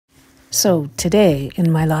So today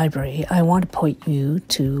in my library, I want to point you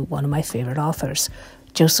to one of my favorite authors,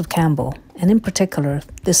 Joseph Campbell, and in particular,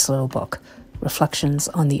 this little book, Reflections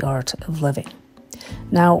on the Art of Living.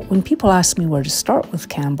 Now, when people ask me where to start with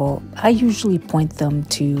Campbell, I usually point them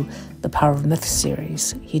to the Power of Myth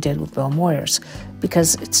series he did with Bill Moyers,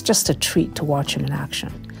 because it's just a treat to watch him in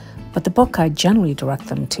action. But the book I generally direct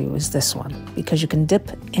them to is this one, because you can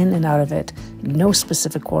dip in and out of it in no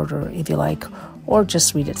specific order if you like, or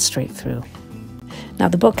just read it straight through. Now,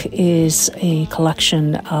 the book is a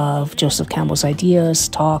collection of Joseph Campbell's ideas,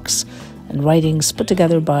 talks, and writings put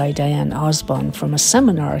together by Diane Osborne from a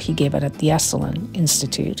seminar he gave at the Esalen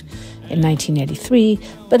Institute in 1983,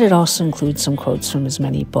 but it also includes some quotes from his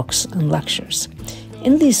many books and lectures.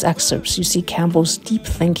 In these excerpts, you see Campbell's deep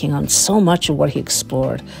thinking on so much of what he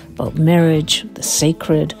explored about marriage, the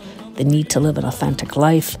sacred, the need to live an authentic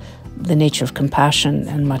life, the nature of compassion,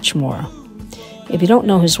 and much more. If you don't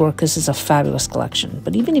know his work, this is a fabulous collection,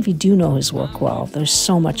 but even if you do know his work well, there's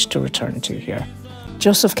so much to return to here.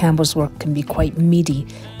 Joseph Campbell's work can be quite meaty,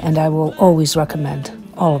 and I will always recommend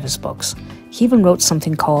all of his books. He even wrote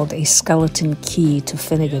something called A Skeleton Key to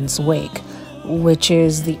Finnegan's Wake, which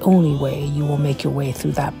is the only way you will make your way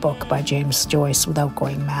through that book by James Joyce without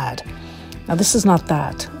going mad. Now, this is not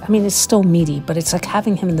that. I mean, it's still meaty, but it's like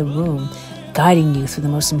having him in the room, guiding you through the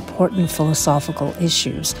most important philosophical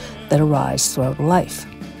issues that arise throughout life.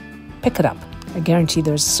 Pick it up. I guarantee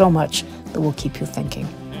there's so much that will keep you thinking.